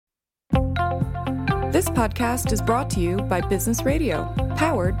This podcast is brought to you by Business Radio,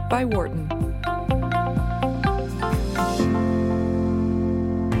 powered by Wharton.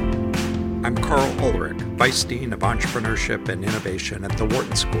 I'm Carl Ulrich, Vice Dean of Entrepreneurship and Innovation at the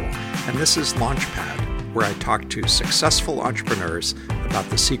Wharton School, and this is Launchpad, where I talk to successful entrepreneurs about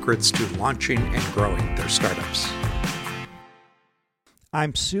the secrets to launching and growing their startups.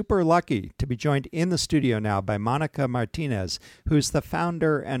 I'm super lucky to be joined in the studio now by Monica Martinez, who's the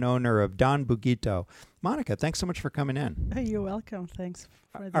founder and owner of Don Buguito. Monica, thanks so much for coming in. You're welcome. Thanks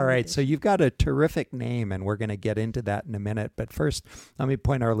for the All right, invitation. so you've got a terrific name, and we're going to get into that in a minute. But first, let me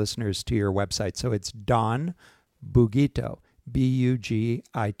point our listeners to your website. So it's Don Buguito,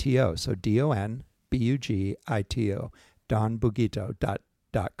 B-U-G-I-T-O. So D-O-N-B-U-G-I-T-O,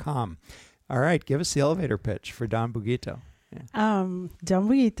 donbuguito.com. All right, give us the elevator pitch for Don Buguito. Don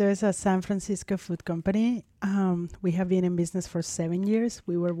Buguito is a San Francisco food company. We have been in business for 7 years.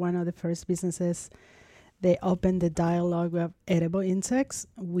 We were one of the first businesses. They opened the dialogue of edible insects.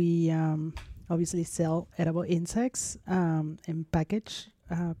 We obviously sell edible insects and package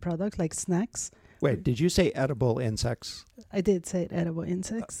products like snacks. Wait, did you say edible insects? I did say edible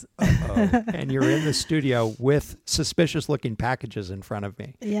insects. And you're in the studio with suspicious-looking packages in front of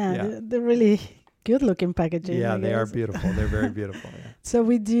me. Yeah. They're really good-looking packages. Yeah, I they are guess. beautiful. They're very beautiful. Yeah. So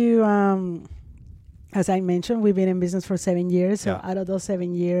we do, as I mentioned, we've been in business for 7 years. So out of those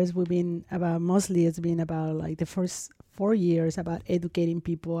 7 years, we've been it's been about like the first 4 years about educating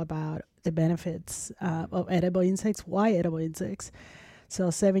people about the benefits of edible insects. Why edible insects?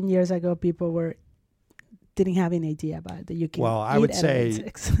 So 7 years ago, people didn't have any idea about that you can I eat would edible say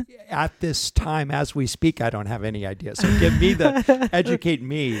insects. at this time, as we speak, I don't have any idea. So educate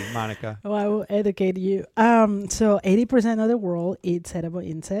me, Monica. Well, I will educate you. So 80% of the world eats edible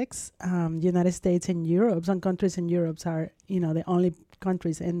insects. United States and Europe, some countries in Europe are, the only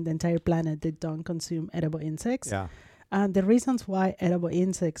countries in the entire planet that don't consume edible insects. Yeah. And the reasons why edible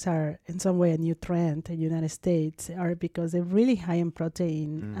insects are in some way a new trend in the United States are because they're really high in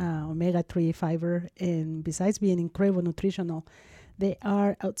protein, omega-3 fiber, and besides being incredible nutritional, they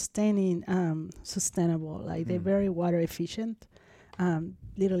are outstanding sustainable. Like they're very water efficient.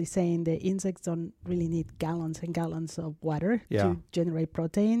 Literally saying the insects don't really need gallons and gallons of water to generate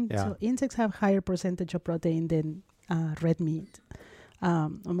protein. Yeah. So insects have higher percentage of protein than red meat.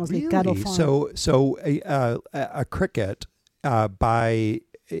 Almost Really? like cattle farm. So a cricket I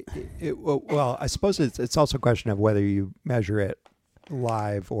suppose it's also a question of whether you measure it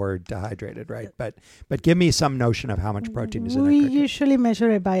live or dehydrated, right? But give me some notion of how much protein is in a We cricket. usually measure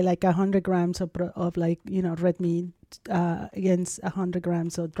it by like 100 grams of red meat against 100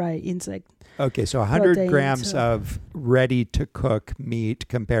 grams of dry insect. Okay, so 100 protein, grams of ready-to-cook meat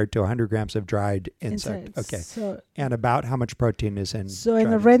compared to 100 grams of dried insect. Insects. Okay, So and about how much protein is in in the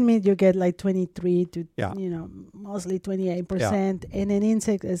dried red meat, you get like 23 to, Yeah. mostly 28%. And an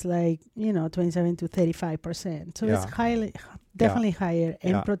insect is like, 27 to 35%. So it's definitely higher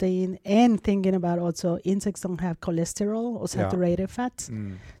in Yeah. protein. And thinking about also, insects don't have cholesterol or saturated fats.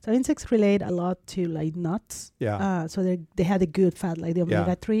 So insects relate a lot to like nuts. Yeah. So they had a good fat, like the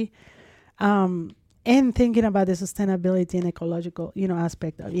omega-3. And thinking about the sustainability and ecological,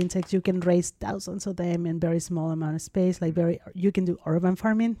 aspect of insects, you can raise thousands of them in very small amount of space. You can do urban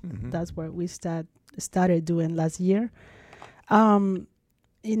farming. That's where we started doing last year. And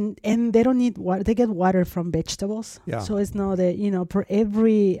they don't need water. They get water from vegetables. Yeah. So it's not that, for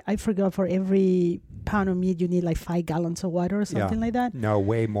every pound of meat, you need like 5 gallons of water or something like that. No,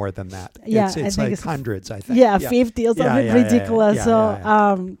 way more than that. Yeah, it's I think like it's hundreds, I think. 50 or something Yeah, ridiculous.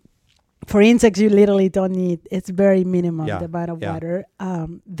 yeah. For insects, you literally don't need, it's very minimum, Yeah, the amount of yeah. water.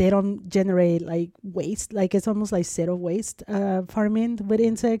 They don't generate like waste, like it's almost like zero waste farming with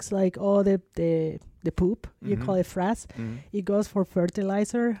insects, like all the poop, you call it frass. It goes for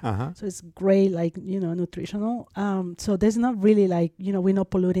fertilizer. So it's great, like, nutritional. So there's not really like, we're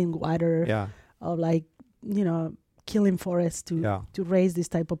not polluting water or like, killing forests to raise this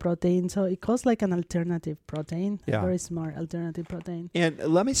type of protein. So it costs like an alternative protein, a very smart alternative protein. And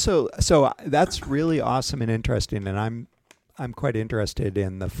let me so that's really awesome and interesting, and I'm quite interested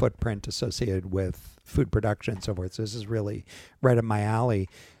in the footprint associated with food production and so forth. So this is really right up my alley.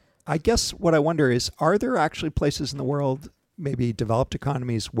 I guess what I wonder is, are there actually places in the world, maybe developed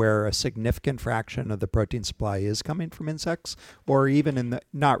economies, where a significant fraction of the protein supply is coming from insects, or even in the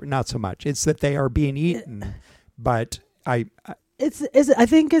not so much? It's that they are being eaten. But I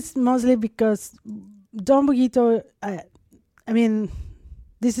think it's mostly because Don Buguito,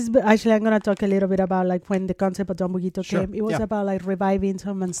 this is actually, I'm going to talk a little bit about like when the concept of Don Buguito came. It was about like reviving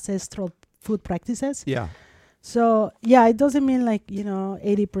some ancestral food practices. Yeah. So yeah, it doesn't mean like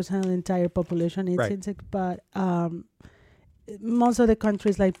 80% of the entire population eats Right. insects, but most of the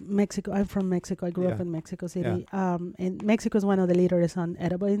countries like Mexico. I'm from Mexico. I grew up Yeah. in Mexico City. And Mexico is one of the leaders on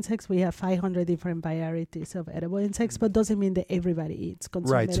edible insects. We have 500 different varieties of edible insects, but doesn't mean that everybody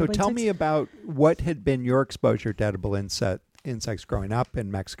consumes Right. So edible tell insects. me about what had been your exposure to edible insects growing up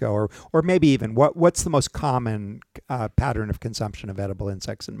in Mexico, or maybe even what's the most common pattern of consumption of edible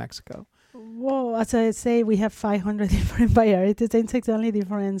insects in Mexico? Well, as I say, we have 500 different varieties. The insects, the only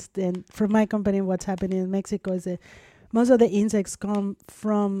difference then for my company, what's happening in Mexico is that most of the insects come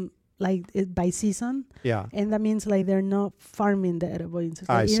from by season. Yeah. And that means like they're not farming the edible insects.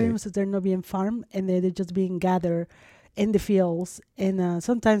 I Like, see. they're not being farmed, and they're just being gathered in the fields. And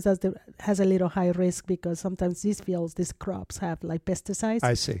sometimes has a little high risk because sometimes these crops have like pesticides.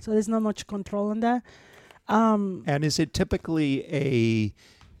 I see. So there's not much control on that. And is it typically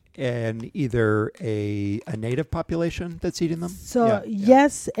either a native population that's eating them? So Yeah,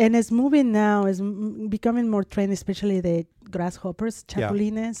 yes, and it's moving now. It's becoming more trend, especially the grasshoppers,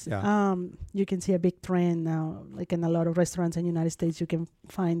 chapulines. Yeah. You can see a big trend now, like in a lot of restaurants in the United States. You can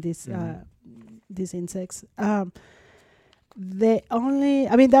find these insects. That's the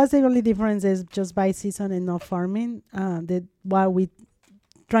only difference is just by season and not farming. What we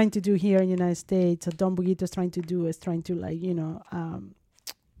trying to do here in the United States, Don Buguito is trying to do is trying to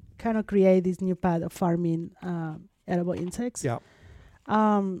kind of create this new path of farming edible insects. Yeah.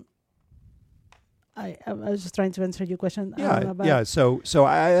 I was just trying to answer your question. Yeah. So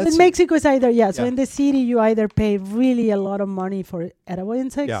in Mexico is either so Yeah. in the city you either pay really a lot of money for edible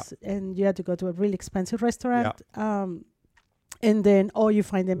insects and you have to go to a really expensive restaurant. And then, or you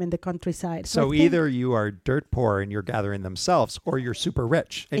find them in the countryside. So I either you are dirt poor and you're gathering themselves, or you're super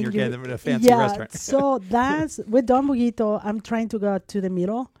rich and you're getting them in a fancy restaurant. So that's with Don Buguito, I'm trying to go to the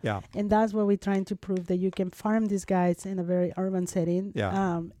middle. Yeah. And that's where we're trying to prove that you can farm these guys in a very urban setting.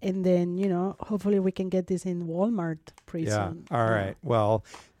 Yeah. And then, hopefully we can get this in Walmart pretty Yeah. soon. All right. Well,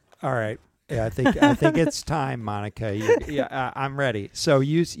 all right. Yeah, I think it's time, Monica. I'm ready. So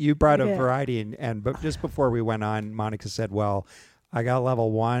you brought a variety, but just before we went on, Monica said, "Well, I got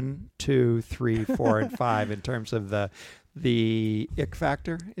level 1, 2, 3, 4, and 5 in terms of the ick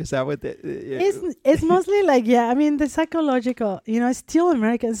factor." Is that what it's mostly like the psychological. It's still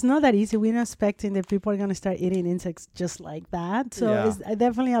America. It's not that easy. We're not expecting that people are going to start eating insects just like that. So it's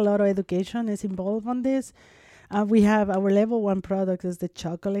definitely a lot of education is involved on this. We have our level 1 product is the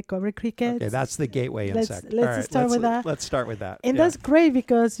chocolate covered cricket. Okay, that's the gateway insect. Let's start with that. Let's start with that. And that's great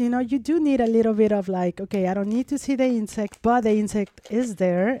because, you do need a little bit of like, okay, I don't need to see the insect, but the insect is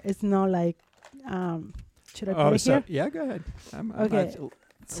there. It's not like, should I put it here? Yeah, go ahead. Okay.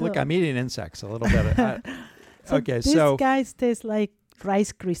 Look, I'm eating insects a little bit. These guys taste like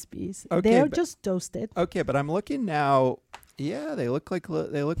Rice Krispies. Okay, They're just toasted. Okay, but I'm looking now. Yeah, they look like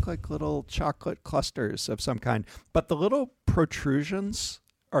little chocolate clusters of some kind. But the little protrusions,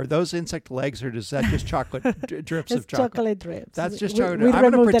 are those insect legs, or is that just chocolate drips of chocolate? It's chocolate drips. That's just we chocolate. I'm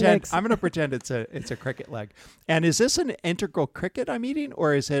remove gonna pretend it's a cricket leg. And is this an integral cricket I'm eating,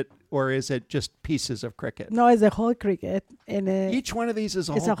 or is it just pieces of cricket? No, it's a whole cricket. And each one of these is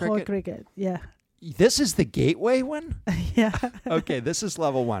it's whole a cricket. whole cricket. Yeah. This is the gateway one. Yeah. Okay, this is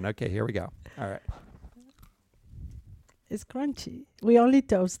level 1. Okay, here we go. All right. It's crunchy. We only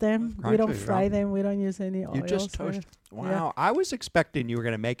toast them. We don't Crunchy, fry them. We don't use any oil. You just toast. Wow. I was expecting you were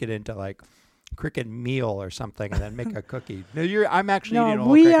going to make it into like cricket meal or something and then make a cookie. No, I'm actually eating a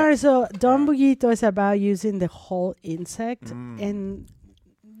whole cricket. Don Buguito is about using the whole insect, and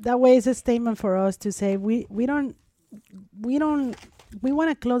that way it's a statement for us to say we want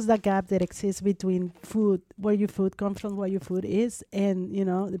to close that gap that exists between food, where your food comes from, what your food is, and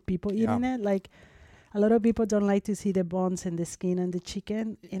the people eating it. Like, a lot of people don't like to see the bones and the skin and the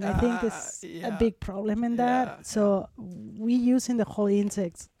chicken, and I think there's a big problem in that. So we using the whole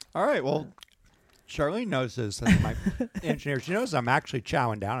insects. All right, well, Charlene knows this as my engineer. She knows I'm actually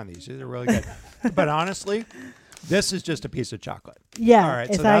chowing down on these. These are really good. But honestly, this is just a piece of chocolate. Yeah. All right,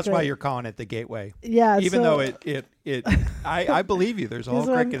 exactly. so that's why you're calling it the gateway. Yeah. Even though I believe you. There's a whole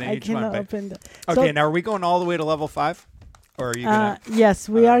cricket in each one. Okay, now are we going all the way to level 5? Or are you going to? Yes,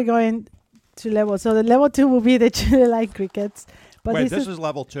 we are going to level. So the level 2 will be the chili like crickets. But wait, this is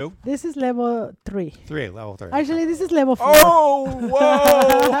level 2? This is level 3. Level 3. Actually, this is level 4. Oh,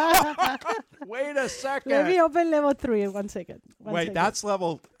 whoa! Wait a second. Let me open level 3. 1 second. That's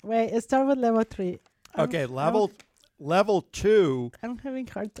level. Wait, start with level 3. Okay, level 2 I'm having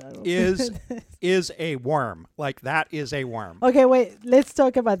hard time. is a worm. Like, that is a worm. Okay, wait. Let's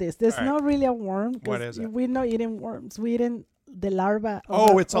talk about this. There's All right. not really a worm. What is it? We're not eating worms. We're eating the larva.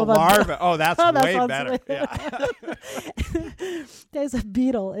 Oh, it's a larva. Oh, that's Oh, that way sounds better. way- Yeah. There's a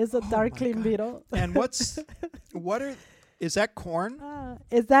beetle. It's a Oh darkling my God. beetle. And is that corn?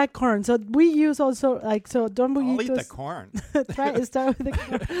 Is that corn? So we use also Don I'll eat the Bullitos. corn. Start with the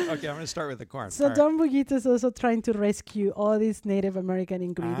corn. Okay, I'm going to start with the corn. So All right. Don Bullitos is also trying to rescue all these Native American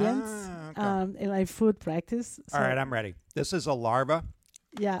ingredients Okay. in like food practice. So, All right, I'm ready. This is a larva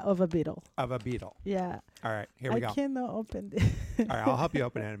yeah, of a beetle. of a beetle. Yeah. All right, here we go. I cannot open this. All right, I'll help you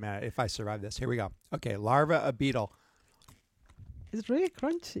open it in a minute if I survive this. Here we go. Okay, larva of beetle. It's really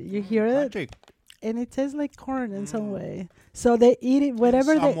crunchy. You hear it? Crunchy. And it tastes like corn in some way. So they eat it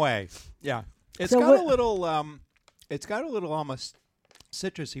whatever In some they way. Yeah. It's So got what- a little almost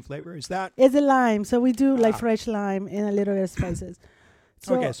citrusy flavor. Is that It's a lime. So we do like Ah. fresh lime and a little bit of spices.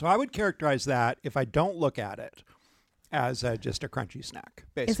 So okay? So I would characterize that if I don't look at it as just a crunchy snack.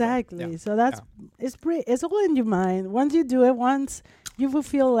 Basically. exactly. Yeah. So that's it's all in your mind. Once you do it once, you will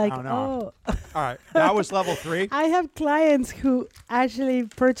feel like, Oh, no. oh, All right, that was level 3. I have clients who actually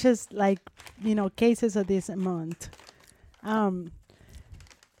purchase cases of this a month.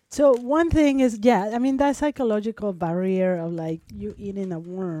 So one thing is, I mean, that psychological barrier of like you eating a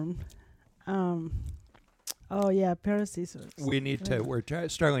worm. Oh yeah, pair of scissors. We need to. We're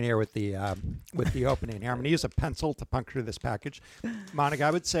struggling here with the opening here. I'm going to use a pencil to puncture this package. Monica,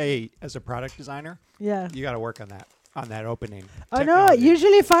 I would say as a product designer, Yeah. you got to work on that opening. Oh no, technology.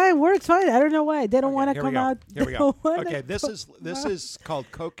 usually fine, works fine. I don't know why they don't Okay, want to here we come go. out. Here they we go. don't wanna Okay, this come is called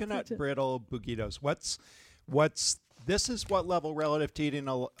coconut brittle bugitos. This is what level relative to eating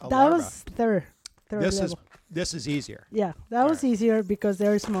a That larva? was third level. This is easier. Yeah, that was Alright. easier because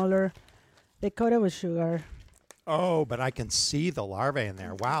they're smaller. They coat it with sugar. Oh, but I can see the larvae in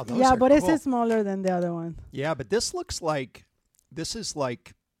there. Wow, those Yeah, are but cool. it's smaller than the other one. Yeah, but this is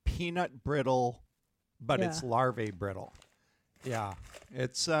like peanut brittle, but Yeah. it's larvae brittle. Yeah,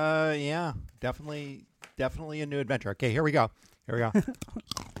 it's definitely a new adventure. Okay, here we go.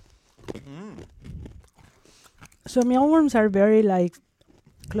 So mealworms are very like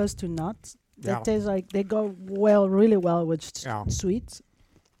close to nuts. They Yeah. taste like they go really well with Yeah. sweets.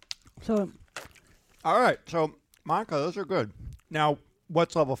 So All right, so Monica, those are good. Now,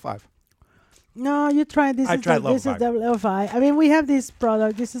 what's level 5? no, you try this. I is tried the, level this is 5. the level 5. I mean, we have this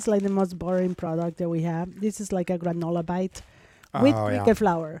product. This is like the most boring product that we have. This is like a granola bite with Oh, yeah. cricket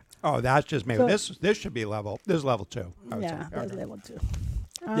flour. Oh, that's just maybe So- this should be level. This is level 2. I would Yeah, say. that's Okay. level 2.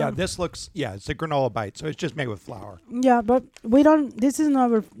 Yeah, this looks. Yeah, it's a granola bite, so it's just made with flour. Yeah, but we don't. This is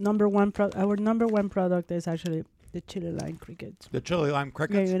our number one. Our number one product is actually the chili lime crickets. The chili lime Yeah,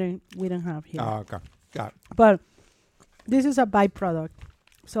 crickets. we don't have here. Oh, okay, got it. But this is a byproduct.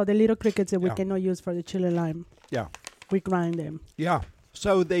 So the little crickets that we Yeah. cannot use for the chili lime, Yeah, we grind them. yeah.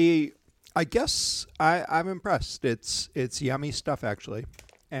 So I guess I'm impressed. It's yummy stuff actually,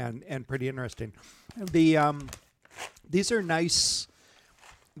 and pretty interesting. These are nice.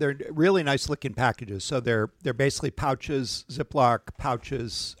 They're really nice looking packages. So they're basically pouches, Ziploc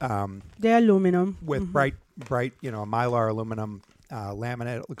pouches They're aluminum. with Mhm. bright, Mylar aluminum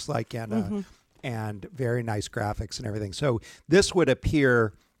laminate. It looks like Mhm. and very nice graphics and everything. So this would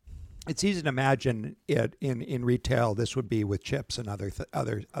appear. It's easy to imagine it in retail. This would be with chips and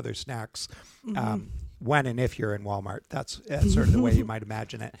other snacks. Mm-hmm. When and if you're in Walmart, that's sort of the way you might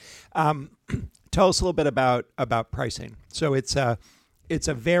imagine it. Tell us a little bit about pricing. So it's a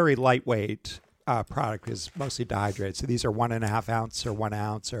very lightweight product. It's mostly dehydrated. So these are 1.5 ounce or 1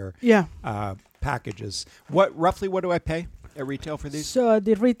 ounce or Yeah. packages. What do I pay at retail for these? So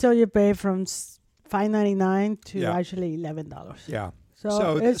the retail you pay from $5.99 to Yeah. actually $11. Yeah.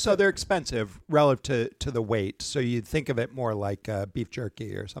 So it's So they're expensive relative to the weight. So you'd think of it more like beef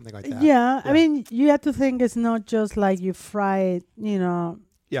jerky or something like that. Yeah, Yeah. I mean, you have to think it's not just like you fry, Yeah.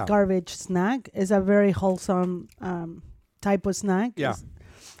 garbage snack. It's a very wholesome type of snack. Yeah.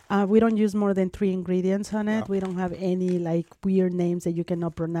 We don't use more than 3 ingredients on it. Yeah. We don't have any like weird names that you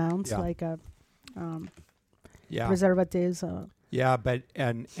cannot pronounce, Yeah. like Yeah. preservatives. Yeah, but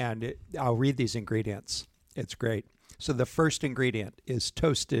I'll read these ingredients. It's great. So the first ingredient is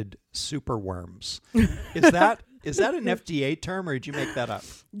toasted superworms. Is that an FDA term or did you make that up?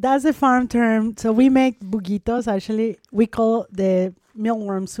 That's a farm term. So we make buguitos. Actually, we call the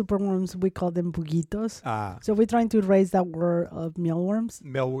mealworms, superworms. We call them buguitos. So we're trying to raise that word of mealworms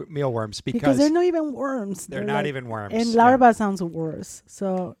Mealworms because they're not even worms. they're not even worms. And larva sounds worse.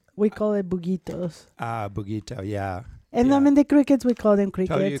 So we call it buguitos. Bugito, yeah. And Yeah. I mean the crickets, we call them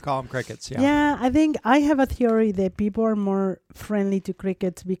crickets. So you call them crickets, yeah. Yeah, I think I have a theory that people are more friendly to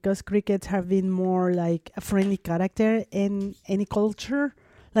crickets because crickets have been more like a friendly character in any culture.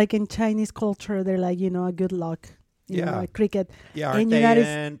 Like in Chinese culture, they're like, a good luck, Yeah. a cricket. Yeah, aren't in they United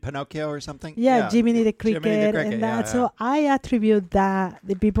in Pinocchio or something? Yeah, Jiminy the Jiminy Cricket, the Cricket, and that. yeah, So I attribute that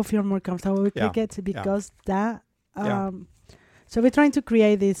the people feel more comfortable with Yeah, cricket because that. Yeah. So we're trying to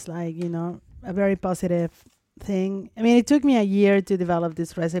create this, like, a very positive thing. I mean, it took me a year to develop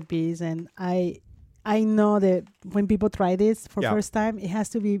these recipes, and I know that when people try this for Yeah. first time, it has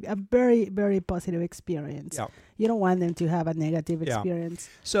to be a very, very positive experience. Yeah. You don't want them to have a negative Yeah. experience.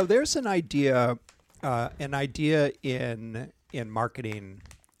 So there's an idea in marketing.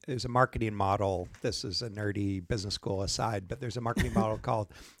 There's a marketing model. This is a nerdy business school aside, but there's a marketing model called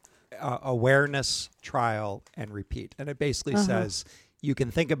awareness, trial, and repeat. And it basically says you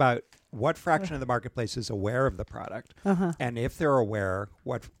can think about what fraction of the marketplace is aware of the product, and if they're aware,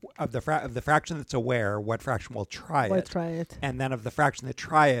 what of the fraction that's aware, what fraction will try Why it, try it? and then of the fraction that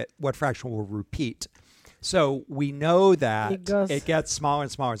try it, what fraction will repeat. So we know that it gets smaller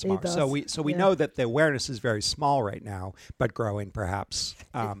and smaller and smaller. So we know that the awareness is very small right now, but growing perhaps.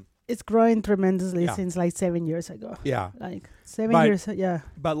 It's growing tremendously since like 7 years ago. Yeah. Like 7 years. Yeah.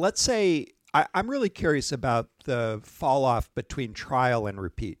 But let's say I'm really curious about the fall off between trial and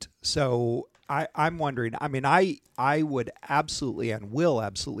repeat. So I'm wondering, I mean, I would absolutely and will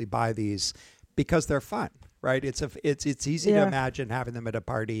absolutely buy these because they're fun. Right, it's easy to imagine having them at a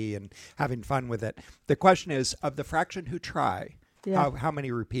party and having fun with it. The question is, of the fraction who try, how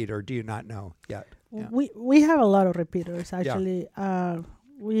many repeat, or do you not know yet? Yeah. We have a lot of repeaters actually.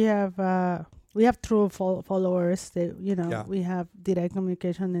 We have true followers that we have direct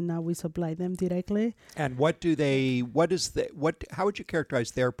communication, and now we supply them directly. And how would you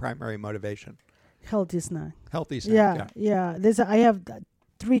characterize their primary motivation? Healthy snack. Healthy snack. Yeah. I have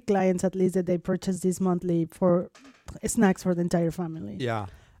 3 clients at least that they purchase this monthly for snacks for the entire family. Yeah.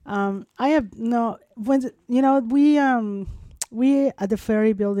 I have we at the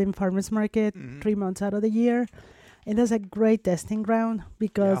Ferry building farmers market 3 months out of the year, and that's a great testing ground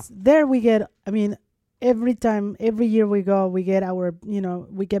because there we get, I mean, every year we go, we get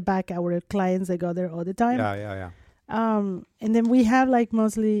we get back our clients that go there all the time. Yeah. And then we have like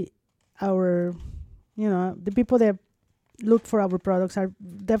mostly our, the people that look for our products are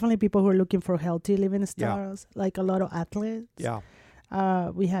definitely people who are looking for healthy living styles, like a lot of athletes. Yeah.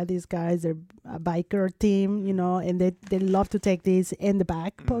 We had these guys, they're a biker team, and they love to take this in the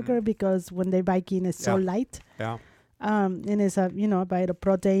backpacker because when they're biking, it's so light. Yeah. And it's a bite of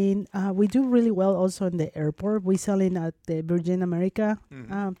protein. We do really well also in the airport. We sell in at the Virgin America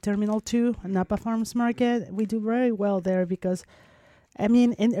Terminal 2, Napa Farms Market. We do very well there because, I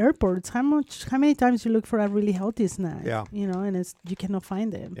mean, in airports, how many times you look for a really healthy snack? Yeah. And you cannot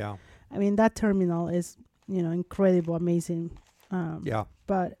find them. Yeah. I mean, that terminal is, incredible, amazing.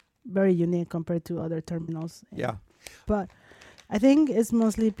 But very unique compared to other terminals. Yeah. But I think it's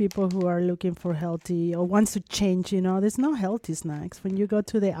mostly people who are looking for healthy or wants to change, There's no healthy snacks. When you go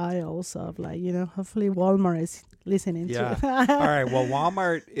to the aisles of hopefully Walmart is listening to it. All right. Well,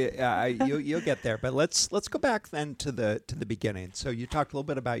 Walmart, you'll get there. But let's go back then to the beginning. So you talked a little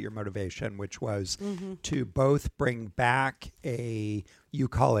bit about your motivation, which was to both bring back you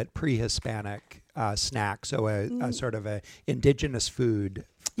call it pre-Hispanic snack, so a sort of a indigenous food.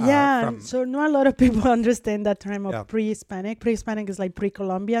 So not a lot of people understand that term of pre-Hispanic. Pre-Hispanic is like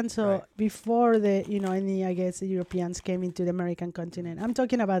pre-Columbian. So before any, I guess, Europeans came into the American continent. I'm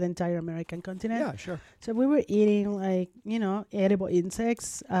talking about the entire American continent. Yeah, sure. So we were eating edible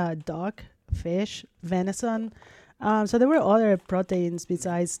insects, duck, fish, venison. So there were other proteins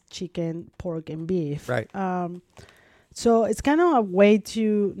besides chicken, pork, and beef. Right. So it's kind of a way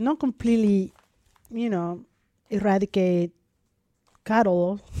to not completely, eradicate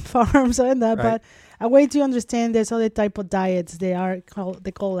cattle farms and that, but a way to understand there's other type of diets. They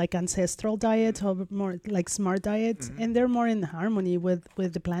call like ancestral diets or more like smart diets, and they're more in harmony with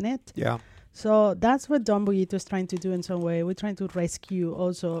the planet. Yeah. So that's what Don Bullito is trying to do in some way. We're trying to rescue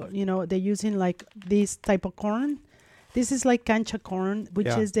also, they're using like this type of corn. This is like cancha corn, which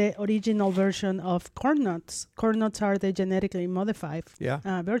is the original version of corn nuts. Corn nuts are the genetically modified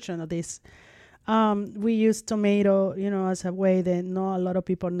version of this. We use tomato, as a way that not a lot of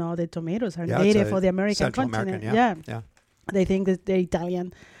people know that tomatoes are native for the American continent. Yeah. They think that they're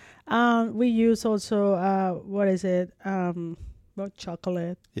Italian. We use also,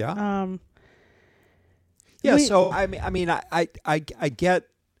 chocolate. Yeah. So I get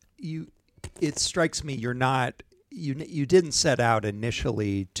you. It strikes me you're not. You didn't set out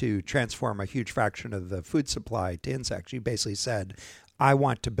initially to transform a huge fraction of the food supply to insects. You basically said, I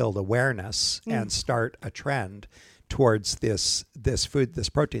want to build awareness and start a trend towards this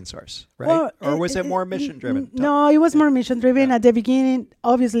protein source, right? Well, or was it more mission driven? No, it was more mission driven. Yeah. At the beginning,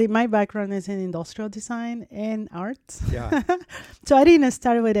 obviously, my background is in industrial design and arts. Yeah. So I didn't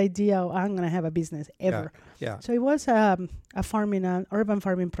start with the idea of I'm going to have a business ever. Yeah. So it was an urban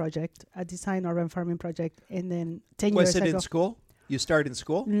farming project, a design urban farming project. And then 10 Was years it ago. in school? You started in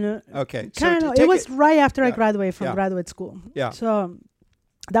school? No, Okay. kind to of. take It was right after I Yeah. graduated from Yeah. graduate school. Yeah. So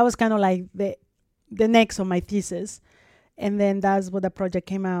that was kind of like the next of my thesis. And then that's what the project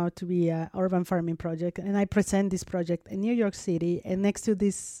came out to be a urban farming project. And I present this project in New York City. And next to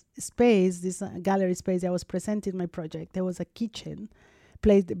this space, this gallery space, I was presenting my project. There was a kitchen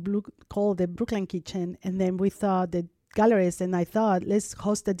called the Brooklyn Kitchen. And then we thought, the gallerist and I thought, let's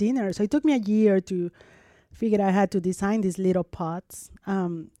host a dinner. So it took me a year to figure I had to design these little pots.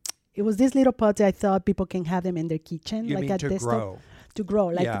 It was these little pots I thought people can have them in their kitchen. You like mean a to desktop. grow? To grow,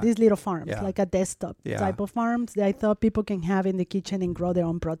 like Yeah. these little farms, Yeah. like a desktop Yeah. type of farms that I thought people can have in the kitchen and grow their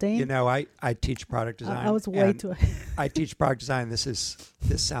own protein. You know, I teach product design. I was way and too. I teach product design. This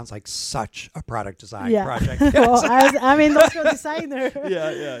sounds like such a product design Yeah. project. Well, I'm an industrial designer.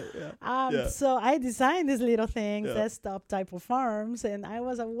 Yeah. So I designed these little things, Yeah. desktop type of farms, and I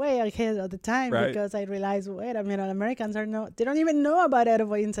was way ahead of the time Right. because I realized, wait a minute, Americans they don't even know about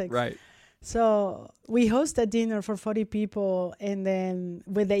edible insects. Right. So we hosted dinner for 40 people, and then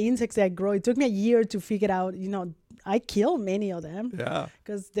with the insects that grow, it took me a year to figure out, I killed many of them Yeah.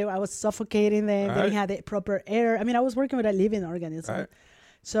 because I was suffocating them. They Right. didn't have the proper air. I mean, I was working with a living organism. Right.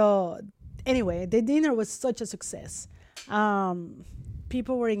 So anyway, the dinner was such a success.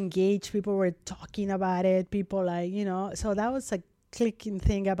 People were engaged. People were talking about it. People so that was a clicking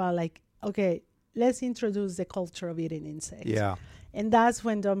thing about okay, let's introduce the culture of eating insects. Yeah. And that's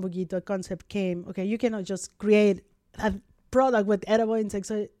when Don Buguito concept came. Okay, you cannot just create a product with edible insects.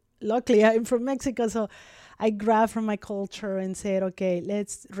 So luckily, I'm from Mexico, so I grabbed from my culture and said, okay,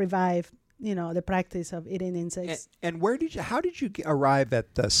 let's revive, the practice of eating insects. And how did you arrive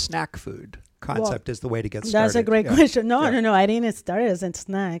at the snack food concept as the way to get started? That's a great Yeah. question. No, Yeah. I didn't start as a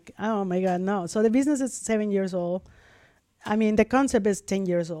snack. Oh my God, no. So the business is 7 years old. I mean, the concept is 10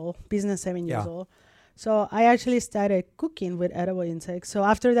 years old, business 7 years Yeah. old. So I actually started cooking with edible insects. So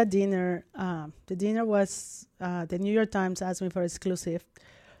after that dinner, the dinner was, the New York Times asked me for exclusive,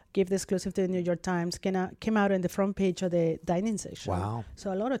 give the exclusive to the New York Times, came out on the front page of the dining section. Wow.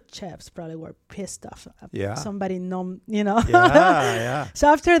 So a lot of chefs probably were pissed off. Yeah. Somebody Yeah. Yeah. So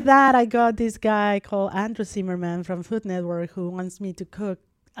after that, I got this guy called Andrew Zimmerman from Food Network who wants me to cook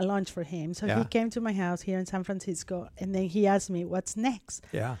a lunch for him. So Yeah. he came to my house here in San Francisco, and then he asked me, what's next?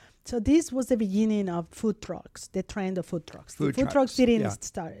 Yeah. So this was the beginning of food trucks, the trend of food trucks. Food Food trucks, trucks didn't yeah.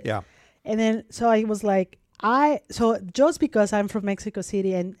 start. Yeah. And then, so I was like, so just because I'm from Mexico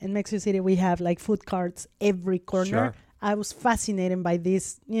City, and in Mexico City we have food carts every corner, Sure. I was fascinated by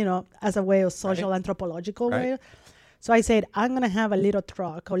this, as a way of social Right. anthropological Right. way. So I said, I'm going to have a little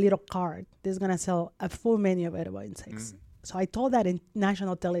truck or little cart that's going to sell a full menu of edible insects. So I told that in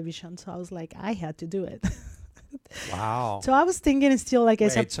national television. So I was like, I had to do it. Wow. So I was thinking still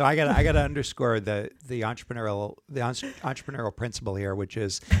Wait, so I got to underscore the entrepreneurial principle here, which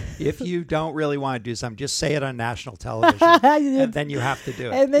is if you don't really want to do something, just say it on national television, and then you have to do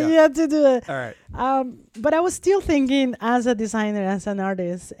it. And then you have to do it. All right. But I was still thinking as a designer, as an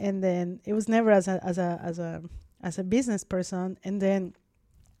artist, and then it was never as a business person. And then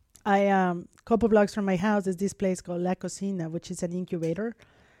couple blocks from my house is this place called La Cocina, which is an incubator,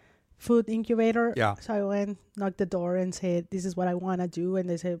 food incubator. Yeah. So I went, knocked the door, and said, "This is what I want to do." And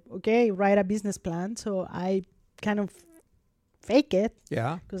they said, "Okay, write a business plan." So I kind of fake it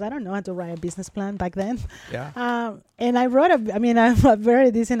Yeah. because I don't know how to write a business plan back then. Yeah. And I wrote I'm a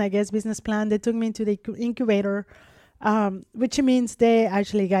very decent, I guess, business plan. They took me into the incubator, which means they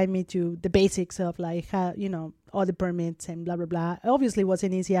actually guide me to the basics of how, all the permits and blah, blah, blah. Obviously, it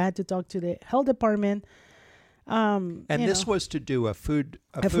wasn't easy. I had to talk to the health department. And this was to do a food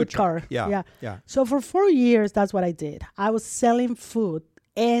food truck. car. Yeah. So for 4 years, that's what I did. I was selling food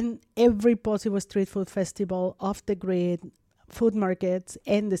in every possible street food festival, off the grid, food markets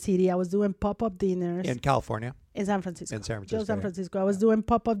in the city. I was doing pop-up dinners. In California. In San Francisco. In San Francisco. Just San yeah. Francisco. I was doing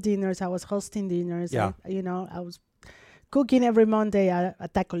pop-up dinners. I was hosting dinners. Yeah. I was cooking every Monday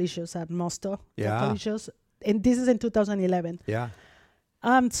at Tacolicious at Mosto. Yeah. Tacolicious. And this is in 2011. Yeah.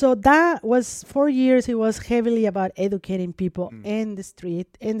 So that was 4 years. It was heavily about educating people in the street.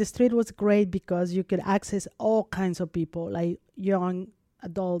 And the street was great because you could access all kinds of people, like young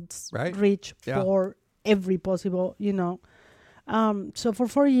adults, Right. rich, Yeah. poor, every possible, So for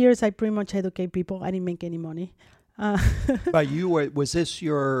 4 years, I pretty much educate people. I didn't make any money. But was this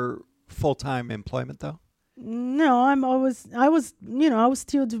your full-time employment though? No, I was, I was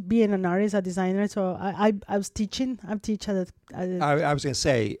still being an artist, a designer. So I was teaching. I'm teaching at I was going to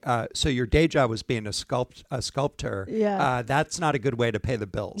say, so your day job was being a sculptor. Yeah. That's not a good way to pay the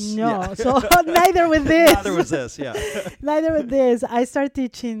bills. No, Yeah. so neither with this. Neither was this. Yeah. Neither with this. I started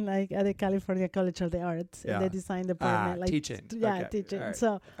teaching like at the California College of the Arts in Yeah. the design department. Like Teaching. Yeah, Okay. teaching. All right.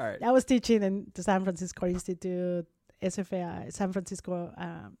 So All right. I was teaching in the San Francisco Institute, SFAI, San Francisco.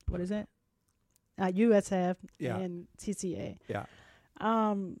 What is it? USF Yeah. and CCA. Yeah.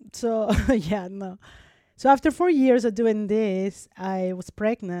 So yeah, no. So after 4 years of doing this, I was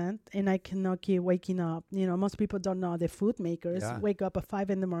pregnant and I cannot keep waking up. Most people don't know the food makers Yeah. wake up at 5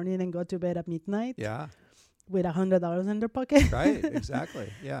 in the morning and go to bed at midnight Yeah. with $100 in their pocket. Right.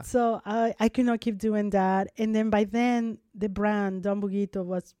 Exactly. Yeah. So I could not keep doing that. And then by then, the brand Don Buguito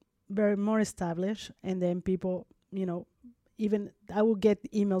was very more established. And then people, even I would get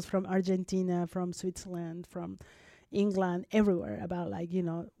emails from Argentina, from Switzerland, from England, everywhere about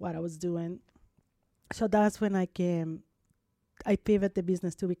what I was doing. So that's when I pivot the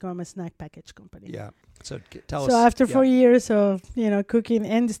business to become a snack package company. Yeah. So tell us. So after yeah. 4 years of, cooking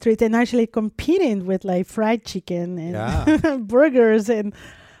in the street and actually competing with like fried chicken and Yeah. burgers and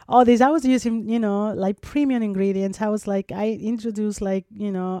all this, I was using, like premium ingredients. I introduced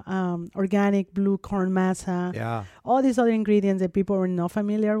organic blue corn masa, Yeah. all these other ingredients that people were not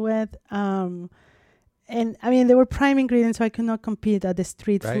familiar with. And I mean, they were prime ingredients, so I could not compete at the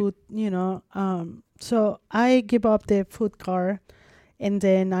street Right. food, So I give up the food car and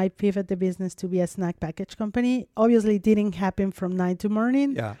then I pivot the business to be a snack package company. Obviously, it didn't happen from night to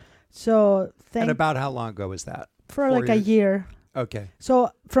morning. Yeah. So And about how long ago was that? for 4 like a years? year. Okay.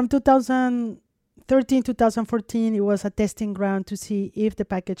 So from 2013, 2014, it was a testing ground to see if the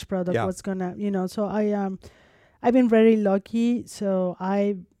packaged product Yeah. was gonna, so I've been very lucky. So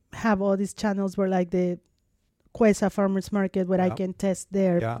I have all these channels where like the Cuesa Farmers Market where I Yeah. can test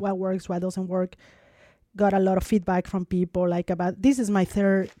there Yeah. what works, what doesn't work. Got a lot of feedback from people like about this is my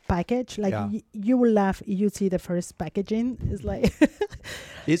third package. Like Yeah. you will laugh if you see the first packaging. It's like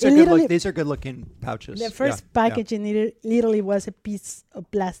These It are literally- these are good looking pouches. the first Yeah. packaging literally was a piece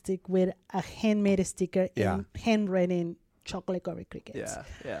of plastic with a handmade sticker Yeah. and handwritten chocolate covered crickets.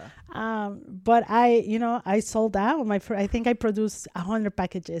 Yeah. Yeah. But I sold out I think I produced 100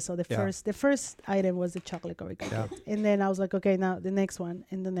 packages. So the Yeah. first item was the chocolate covered crickets. And then I was like, okay, now the next one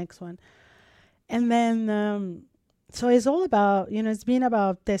and the next one. And then, so it's all about, it's been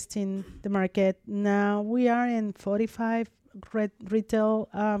about testing the market. Now we are in 45 retail,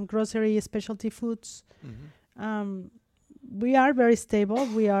 grocery, specialty foods. Mm-hmm. We are very stable.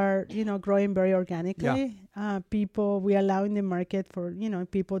 We are, growing very organically. We are allowing the market for,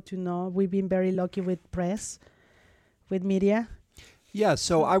 people to know. We've been very lucky with press, with media. Yeah.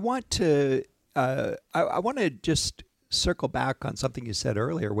 So I want to I want to just circle back on something you said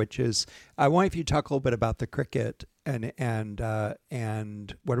earlier, which is I want if you talk a little bit about the cricket and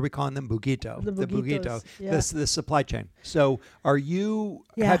what are we calling them? Buguito. The Buguitos, yeah. The supply chain. So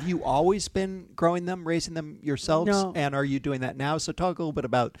have you always been growing them, raising them yourselves? No. And are you doing that now? So talk a little bit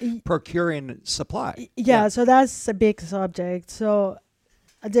about procuring supply. Yeah, so that's a big subject. So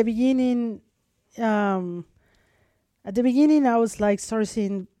at the beginning, I was like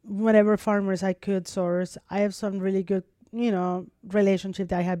sourcing whatever farmers I could source. I have some really good, relationship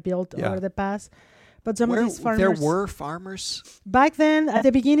that I have built over the past. But some of these farmers... There were farmers? Back then, at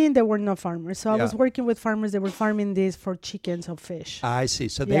the beginning, there were no farmers. So I Yeah. was working with farmers that were farming this for chickens or fish. I see.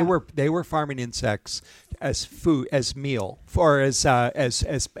 So Yeah. they were farming insects as food, as meal, or as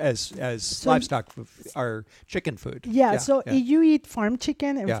livestock or chicken food. Yeah, so if you eat farm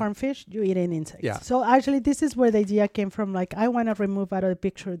chicken and Yeah. farm fish, you eat an insect. Yeah. So actually, this is where the idea came from. Like, I want to remove out of the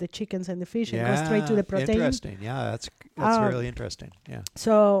picture the chickens and the fish and go straight to the protein. Interesting. Yeah, that's really interesting. Yeah.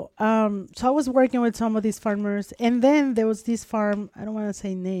 So I was working with some of these farmers, and then there was this farm. I don't want to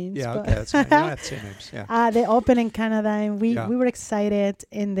say names. Yeah. but Okay. That's fine. You don't have to say names. Yeah. they opened in Canada, and we Yeah. were excited.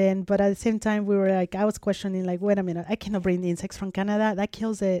 And then, but at the same time, we were like, I was questioning, like, wait a minute, I cannot bring the insects from Canada. That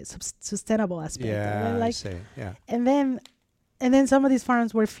kills the sustainable aspect. Yeah. right? I Like, see. Yeah. and then some of these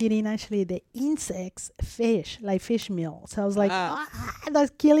farms were feeding actually the insects fish, like fish meal. So I was like,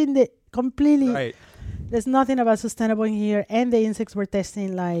 that's killing the completely. Right. There's nothing about sustainable in here, and the insects were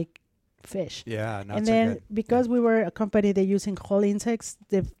testing like fish. Yeah. Not And so then good. because we were a company that using whole insects,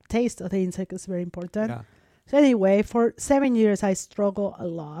 the taste of the insect is very important. Yeah. So anyway, for 7 years, I struggled a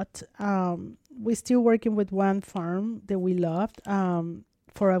lot. We're still working with one farm that we loved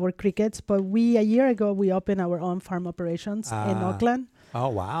for our crickets, but a year ago, we opened our own farm operations in Auckland. Oh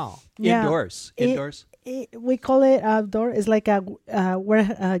wow. Yeah. Indoors. We call it outdoor. It's like a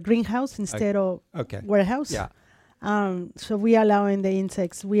greenhouse instead of warehouse. Yeah. So we allowing the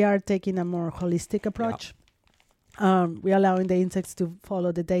insects. We are taking a more holistic approach. Yeah. We allowing the insects to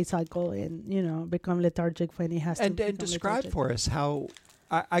follow the day cycle and become lethargic when it has to. And describe lethargic. For us how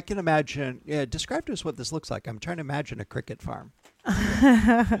I can imagine. Yeah, describe to us what this looks like. I'm trying to imagine a cricket farm.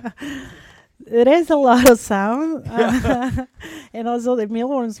 It is a lot of sound, and also the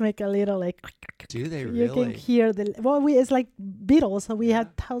mealworms make a little like. Do they really? You can hear it's like beetles. So we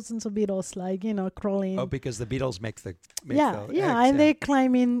had thousands of beetles, like crawling. Oh, because the beetles make the eggs, and they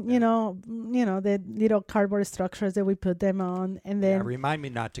climb in. The little cardboard structures that we put them on, and then remind me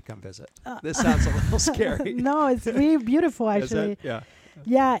not to come visit. This sounds a little scary. No, it's really beautiful actually. Is it? Yeah.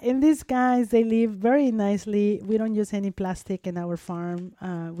 Yeah, and these guys, they live very nicely. We don't use any plastic in our farm.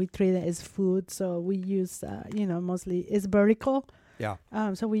 We treat it as food, so we use, mostly it's vertical. Yeah.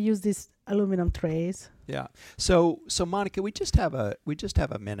 So we use these aluminum trays. Yeah. So Monica, we just have a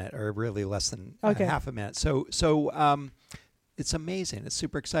minute, or really less than half a minute. So it's amazing. It's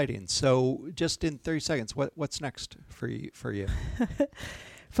super exciting. So just in 30 seconds, what's next for you?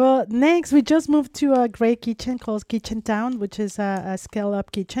 For next, we just moved to a great kitchen called Kitchen Town, which is a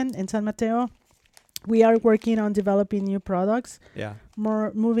scale-up kitchen in San Mateo. We are working on developing new products. Yeah.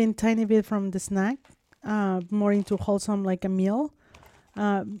 More moving tiny bit from the snack, more into wholesome like a meal,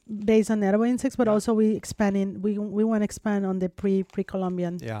 based on edible insects. But also we expanding. We want to expand on the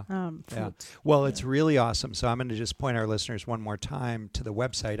pre-Columbian foods. Yeah. Well, it's really awesome. So I'm going to just point our listeners one more time to the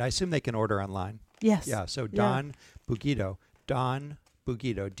website. I assume they can order online. Yes. Yeah. So Don Bugito,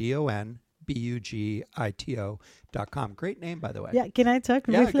 DonBugito.com. Great name, by the way. Yeah, can I talk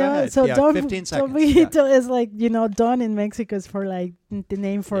briefly? Go ahead. So Don 15 seconds. Don Bugito is like, Don in Mexico is for like the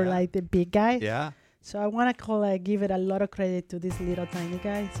name for like the big guy. Yeah. So I want to give it a lot of credit to this little tiny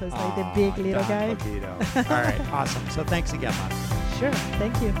guy. So it's like the big little guy. Bugito. All right, awesome. So thanks again, Monica. Sure,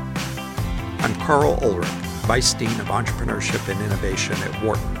 thank you. I'm Carl Ulrich, Vice Dean of Entrepreneurship and Innovation at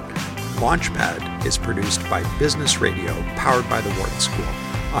Wharton. Launchpad is produced by Business Radio, powered by the Wharton School,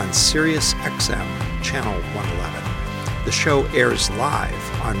 on Sirius XM, Channel 111. The show airs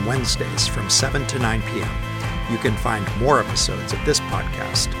live on Wednesdays from 7 to 9 p.m. You can find more episodes of this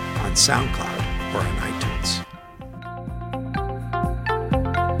podcast on SoundCloud or on iTunes.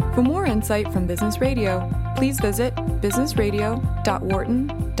 For more insight from Business Radio, please visit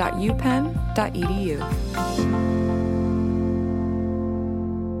businessradio.wharton.upenn.edu.